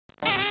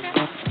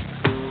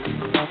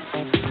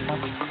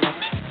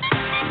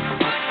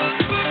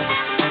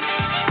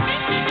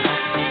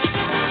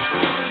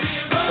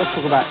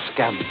talk about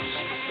scams.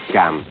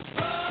 Scam.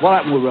 What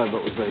happened with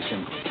Robot was very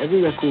simple.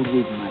 Every record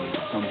we'd made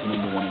had gone to #1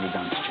 in the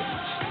dance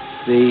charts.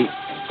 The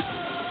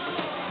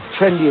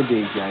trendier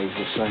DJs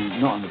were saying,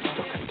 not another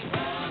Stockade King.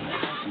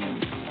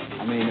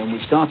 And we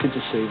started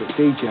to see that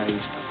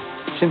DJs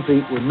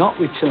simply were not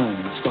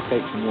returning the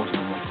Stockade and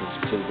Waterman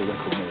records to the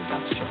record made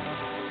dance chart.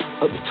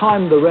 At the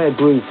time, the rare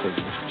groove thing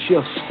was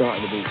just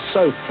started to be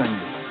so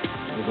trendy.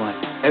 It was like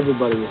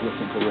everybody was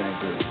looking for rare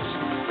grooves.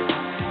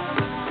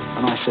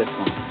 And I said,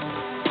 fine,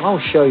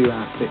 I'll show you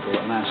how fickle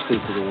and how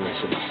stupid all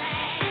this is.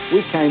 We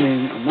came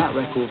in and that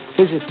record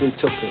physically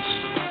took us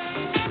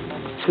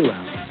 2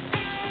 hours.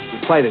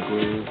 We played a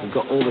groove, we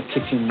got all the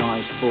kitchen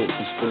knives, forks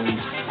and spoons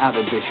out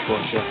of the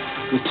dishwasher.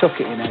 We took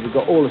it in there, we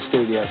got all the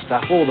studio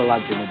staff, all the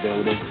lads in the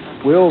building.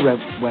 We all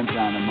went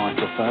round the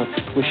microphone,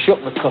 we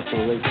shook the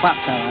cutlery,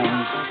 clapped our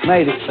hands,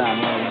 made it sound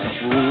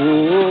like,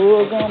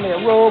 ooh, gonna be a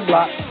raw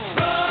black,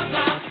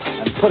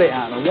 and put it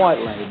out on a white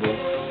label.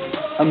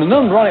 And the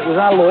number on it was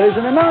our lawyers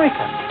in America.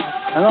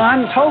 And I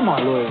hadn't told my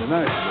lawyer in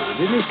America what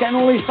we did. He's getting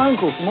all these phone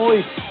calls from all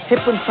these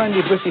hip and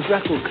trendy British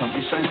record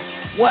companies saying,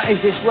 what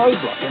is this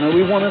roadblock? You know,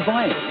 we want to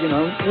buy it. You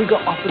know, we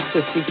got offered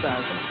 50,000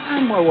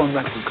 and by one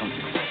record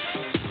company.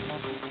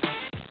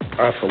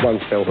 I, for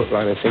one, fell hook,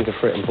 line and sinker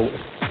for it and bought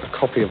a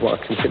copy of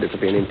what I considered to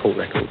be an import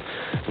record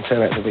and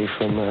turned out to be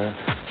from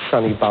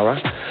sunny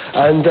Borough.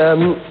 And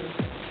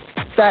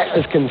that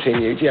has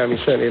continued. Yeah, I mean,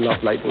 certainly a lot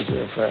of labels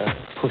have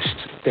pushed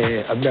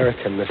their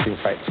Americanness, in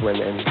fact, when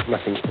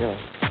nothing, you know,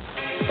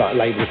 but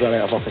labels run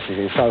out of offices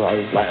in Soho,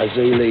 like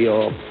Azuli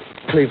or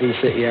Cleveland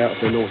City out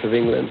of the north of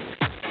England.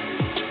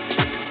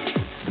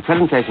 The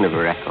presentation of a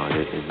record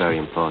is very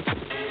important.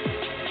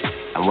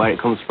 And where it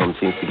comes from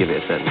seems to give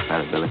it a certain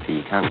credibility.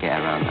 You can't get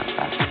around that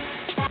fact.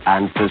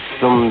 And for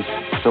some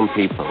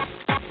people,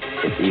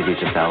 it's easy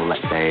to sell,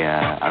 let's say,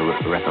 a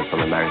record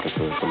from America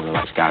to someone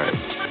like Gareth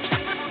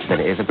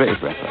than it is a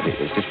British record.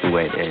 It's just the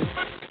way it is.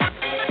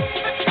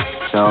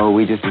 So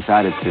we just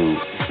decided to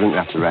shrink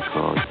wrap the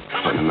record,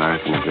 put an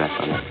American address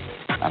on it,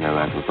 and an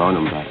American phone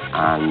number,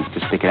 and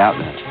just stick it out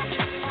there.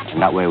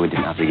 And that way we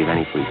didn't have to give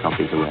any free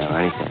copies away or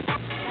anything.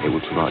 It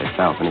would promote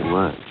itself, and it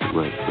worked. It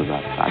worked for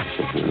about 5 or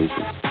 6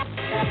 releases.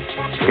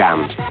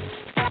 Scam.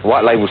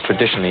 White labels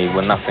traditionally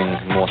were nothing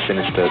more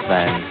sinister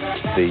than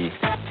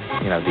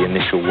the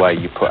initial way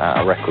you put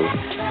out a record.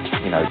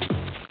 You know,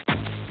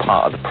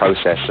 part of the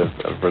process of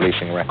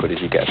releasing a record is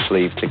you get a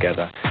sleeve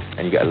together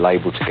and you get a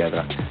label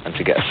together. And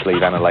to get a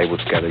sleeve and a label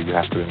together, you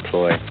have to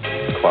employ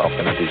quite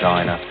often a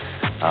designer.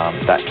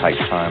 That takes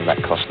time,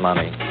 that costs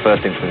money.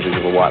 First instances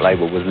of a white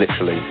label was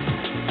literally,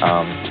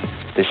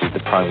 this is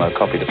the promo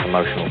copy, the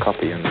promotional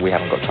copy, and we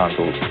haven't got time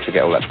to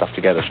get all that stuff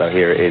together, so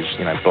here it is,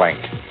 you know, blank.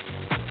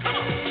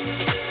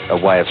 A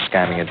way of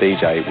scamming a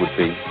DJ would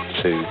be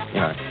to,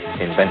 you know,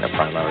 invent a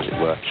promo, as it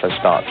were. So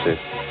start to,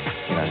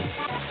 you know,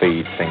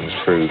 feed things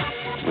through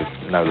with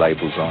no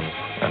labels on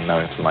and no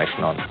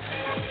information on.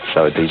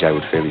 So a DJ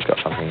would feel he's got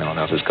something no one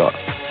else has got.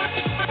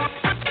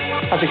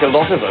 I think a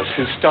lot of us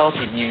who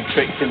started new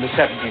tricks in the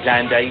 70s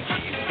and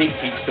 80s, deep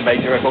peaks to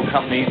major record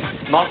companies,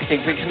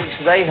 marketing tricks which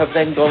they have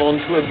then gone on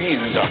to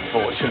abuse,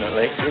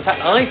 unfortunately. In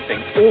fact, I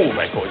think all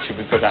records should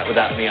be put out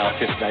without any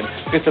artist name,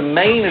 because the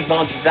main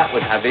advantage that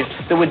would have is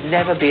there would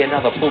never be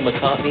another Paul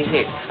McCartney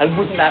hit, and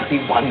wouldn't that be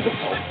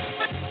wonderful?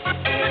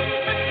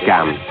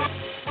 Scam.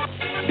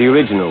 The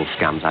original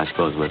scams, I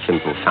suppose, were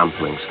simple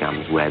sampling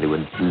scams where they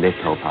would lift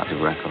whole parts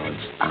of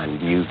records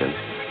and use them.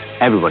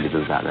 Everybody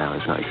does that now,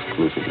 it's not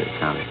exclusively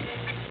Italian.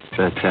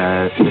 But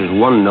there's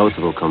one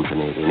notable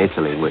company in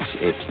Italy which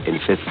it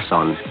insists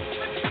on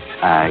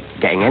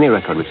getting any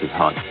record which is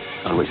hot,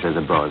 on which there's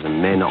a buzz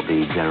and may not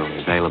be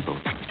generally available,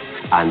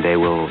 and they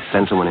will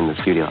send someone in the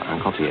studio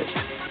and copy it.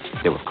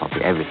 They will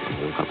copy everything.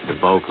 They will copy the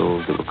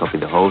vocals, they will copy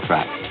the whole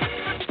track.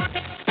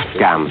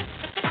 Scam.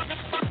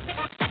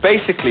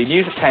 Basically,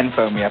 Music 10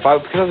 phoned me up.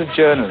 Because I was a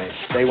journalist,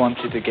 they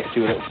wanted to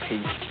do a little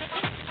piece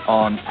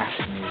on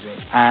acid music.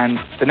 And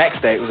the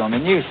next day it was on the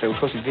news, so of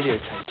course we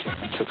videotaped it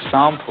and took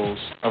samples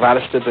of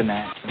Alistair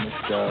Burnett and this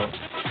girl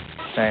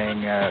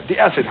saying, the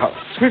acid house,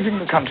 sweeping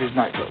the country's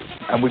nightclubs.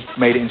 And we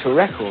made it into a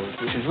record,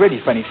 which is really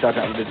funny.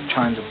 Started out with the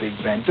chimes of Big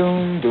Ben,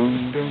 doom,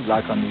 doom, doom,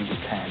 like on Music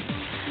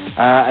 10.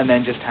 And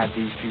then just had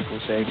these people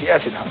saying, the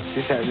acid house,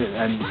 this,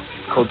 and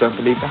called Don't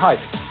Believe the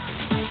Hype.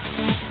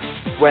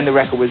 When the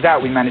record was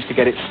out, we managed to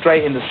get it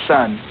straight in the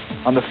Sun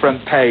on the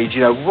front page.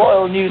 You know,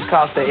 royal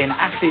newscaster in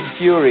acid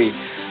fury.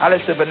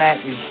 Alistair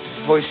Burnett, his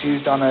voice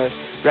used on a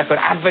record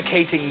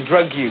advocating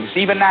drug use.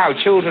 Even now,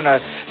 children are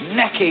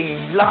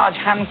necking large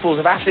handfuls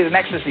of acid and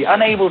ecstasy,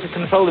 unable to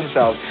control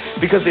themselves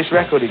because this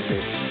record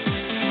exists.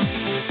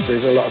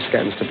 There's a lot of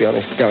scams, to be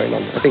honest, going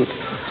on. I think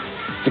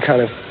the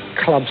kind of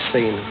club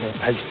scene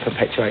has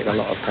perpetuated a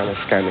lot of kind of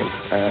scamming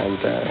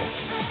and,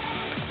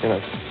 you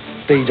know,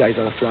 DJs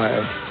on a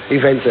flyer,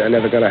 events that are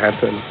never going to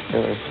happen, you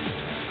know.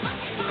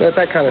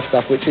 That kind of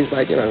stuff, which is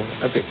like, you know,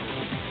 a bit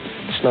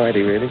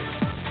snidey, really.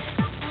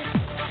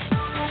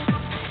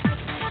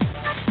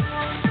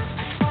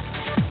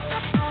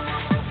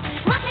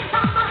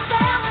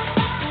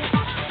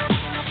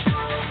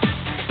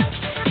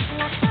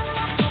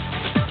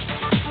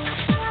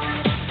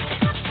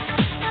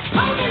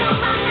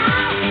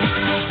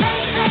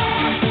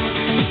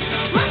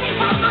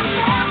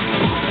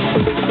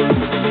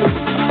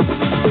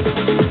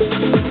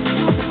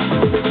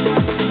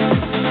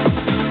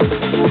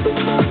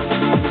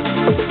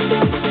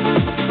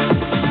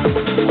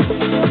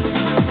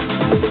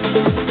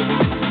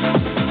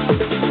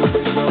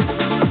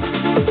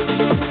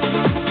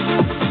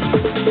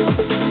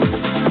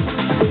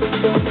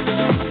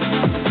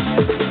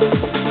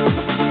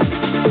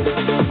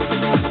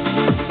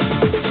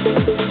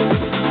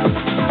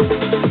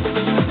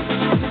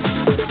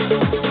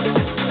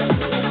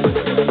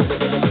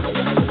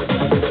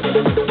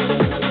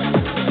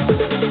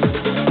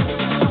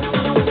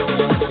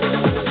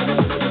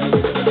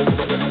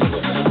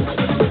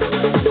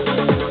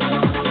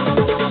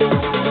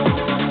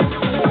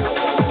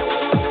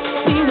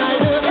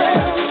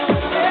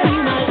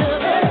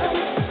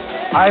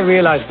 I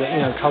realised that, you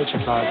know, culture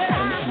clubs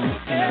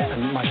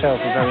and myself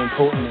are very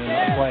important in a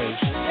lot of ways.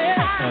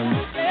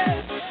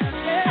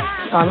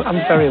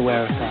 I'm very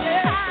aware of that.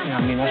 You know,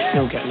 I mean, I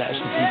still get letters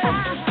from people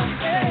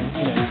saying,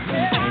 you know,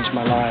 you changed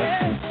my life,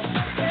 and,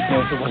 you know,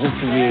 if it wasn't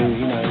for you,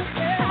 you know,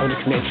 I would have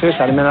committed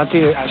suicide. I mean, I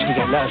do actually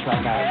get letters like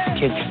that.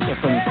 Kids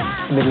from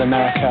Middle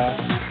America,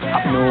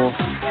 up north,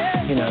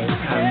 you know.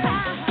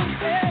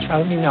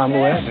 So, you know, I'm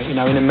aware of it. You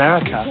know, in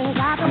America,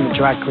 I'm a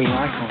drag queen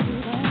icon.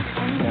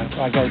 You know,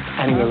 so I go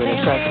anywhere with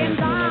a drag queen, and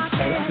they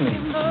say that to me.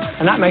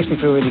 And that makes me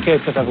feel really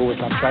good, because I've always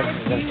loved drag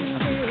queens.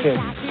 It's good.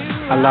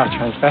 I love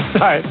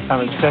transvestites.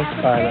 I'm obsessed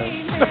by them.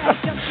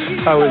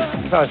 If I was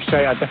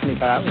straight, I'd definitely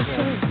go out with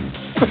them.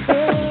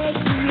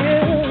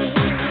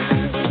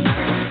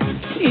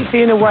 You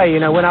see, in a way, you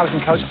know, when I was in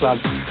Culture Club,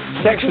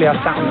 sexually I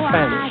sat on the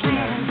fence, you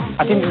know.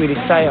 I didn't really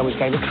say I was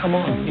gay, but come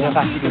on, you know,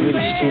 that would be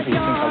really stupid to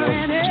think I was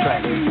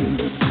straight.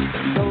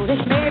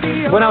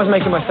 When I was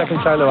making my second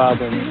solo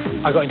album,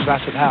 I got into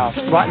Acid House.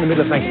 Right in the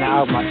middle of making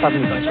that album, I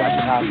suddenly got into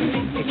Acid House and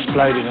it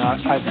exploded, and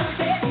I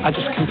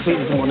just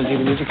completely didn't want to do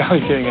the music I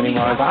was doing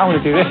anymore. I was like, I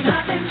want to do this.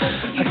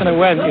 I kind of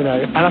went, you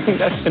know, and I think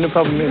that's been a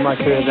problem in my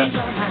career, that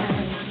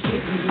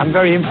I'm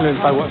very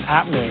influenced by what's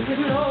happening,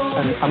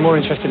 and I'm more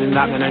interested in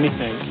that than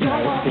anything, you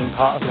know, being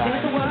part of that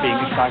and being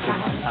excited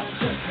by that.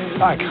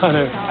 I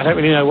don't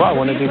really know what I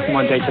want to do from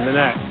one day to the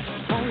next.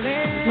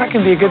 And that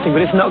can be a good thing, but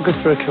it's not good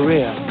for a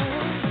career.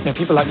 You know,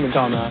 people like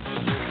Madonna,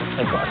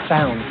 they've got a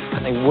sound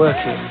and they work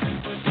it,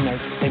 you know,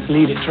 they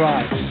bleed it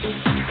dry.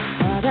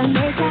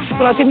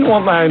 Well, I didn't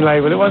want my own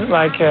label. It wasn't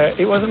like a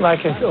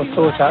sort of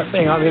thought out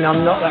thing. I mean,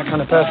 I'm not that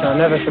kind of person. I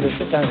never sort of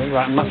sit down and think,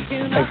 right, I must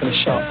open a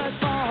shop.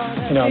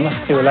 You know, I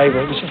must do a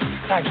label. It was just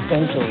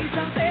accidental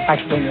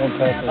on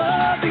purpose.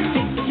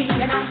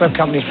 Web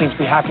companies seem to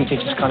be happy to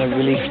just kind of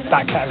release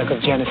that catalogue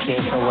of Genesis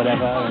or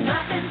whatever, and,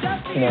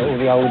 you know, all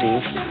the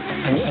oldies,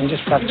 and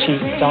just have cheap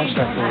dance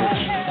records.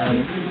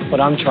 What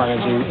I'm trying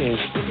to do is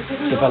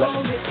develop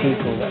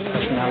people, their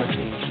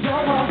personalities.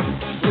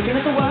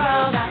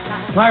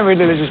 My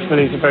religious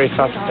beliefs are very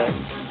suspect.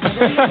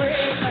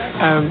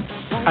 I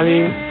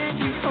mean,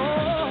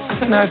 I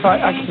don't know if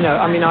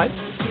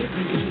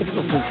it's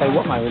difficult to say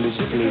what my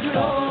religious beliefs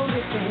are.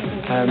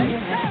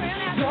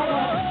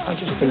 I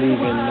just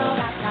believe in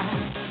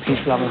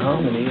peace, love, and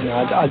harmony. You know,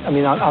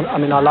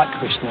 I like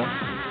Krishna.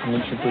 I'm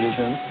into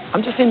Buddhism.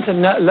 I'm just into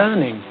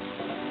learning.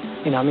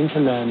 You know, I'm into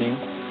learning.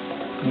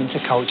 I'm into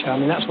culture. I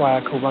mean, that's why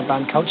I call my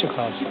band Culture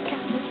Club.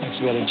 Because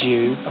we had a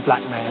Jew, a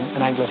black man,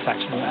 an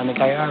Anglo-Saxon, and a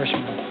gay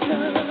Irishman.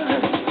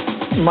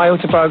 My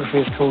autobiography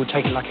is called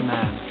Take It Like a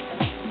Man,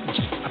 which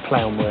is a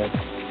play on words.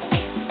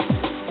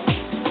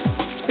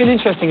 It's been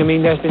interesting. I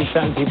mean, there's been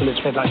certain people that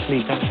said, like,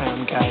 please don't say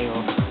I'm gay,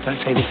 or don't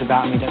say this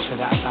about me, don't say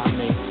that about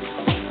me.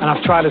 And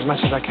I've tried as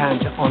much as I can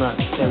to honour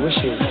their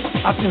wishes.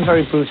 I've been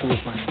very brutal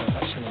with myself,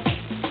 actually.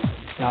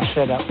 And I've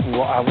said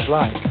what I was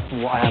like,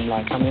 and what I am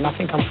like. I mean, I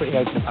think I'm pretty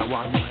open about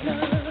what I'm like.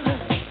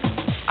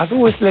 I've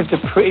always lived a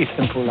pretty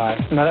simple life.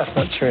 No, that's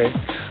not true.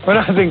 When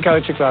I was in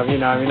Culture Club, you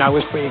know, I mean, I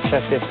was pretty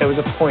excessive. There was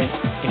a point,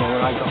 you know,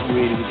 when I got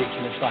really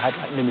ridiculous. So I had,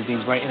 like,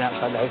 limousines waiting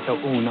outside the hotel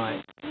all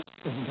night.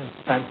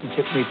 Fancy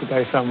tip me to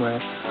go somewhere.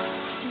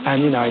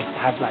 And, you know, I used to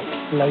have, like,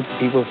 loads of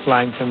people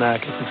flying to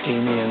America to see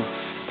me and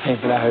paying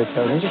for their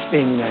hotels and just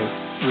being, you know,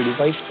 really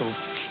wasteful.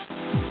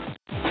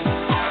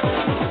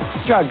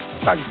 Drugs.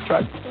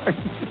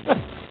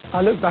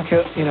 I look back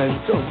at, you know,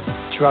 sort of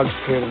drugs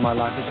period of my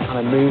life as a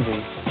kind of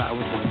movie that I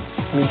was in.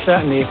 I mean,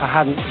 certainly if I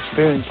hadn't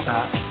experienced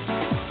that,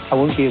 I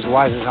wouldn't be as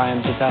wise as I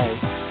am today.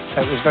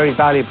 So it was very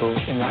valuable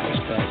in that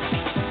respect.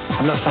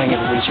 I'm not saying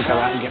everybody should go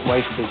out and get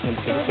wasted and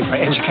it's a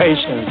great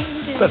education,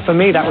 but for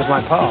me that was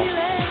my path.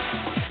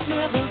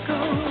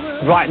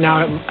 Right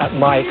now, at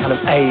my kind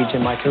of age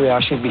in my career, I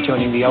should be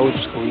joining the old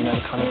school, you know,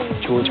 the kind of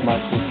George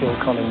Michael, Phil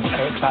Collins,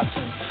 Eric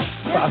Clapton.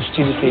 But I've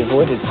studiously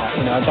avoided that.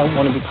 You know, I don't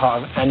want to be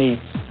part of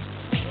any.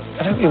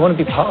 I don't really want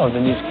to be part of the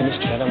music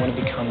industry. I don't want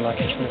to become like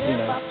a sort of, you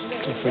know,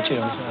 Cliff Richard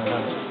or something like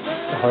that.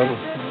 It's a horrible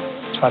thing.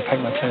 Try to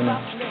paint my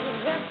toenails.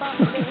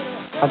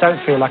 I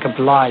don't feel like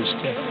obliged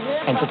to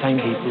entertain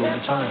people all the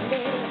time.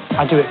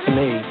 I do it for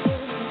me.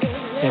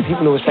 You know,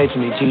 people always say to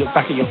me, "Do you look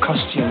back at your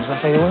costumes?"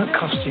 I say, "They weren't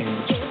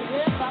costumes.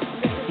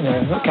 You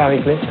know, not Gary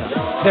Glitter."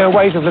 There are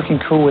ways of looking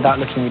cool without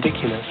looking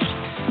ridiculous.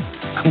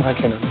 I'm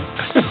working on it.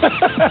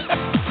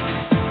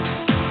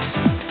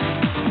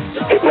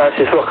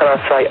 Hypnosis, what can I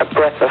say? A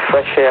breath of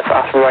fresh air for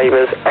us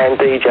ravers and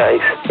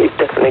DJs. It's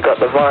definitely got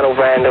the vinyl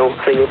vandal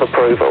seal of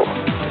approval.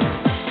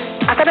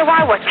 I don't know why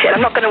I watch it. I'm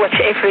not going to watch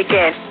it ever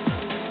again.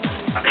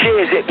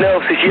 Cheers,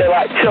 Hypnosis. You're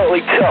like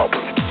totally top.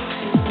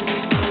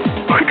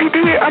 Could you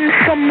do it on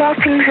some more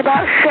things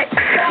about sex?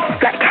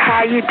 Like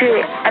how you do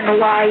it and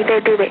why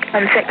they do it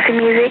on sexy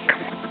music?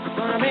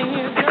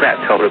 Crap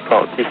top of the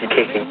pot, this is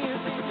kicking.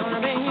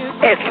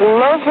 It's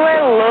lovely,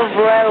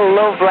 lovely,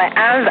 lovely,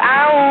 and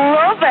I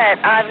love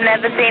it. I've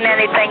never seen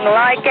anything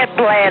like it.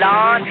 Play it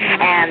on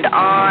and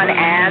on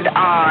and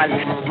on.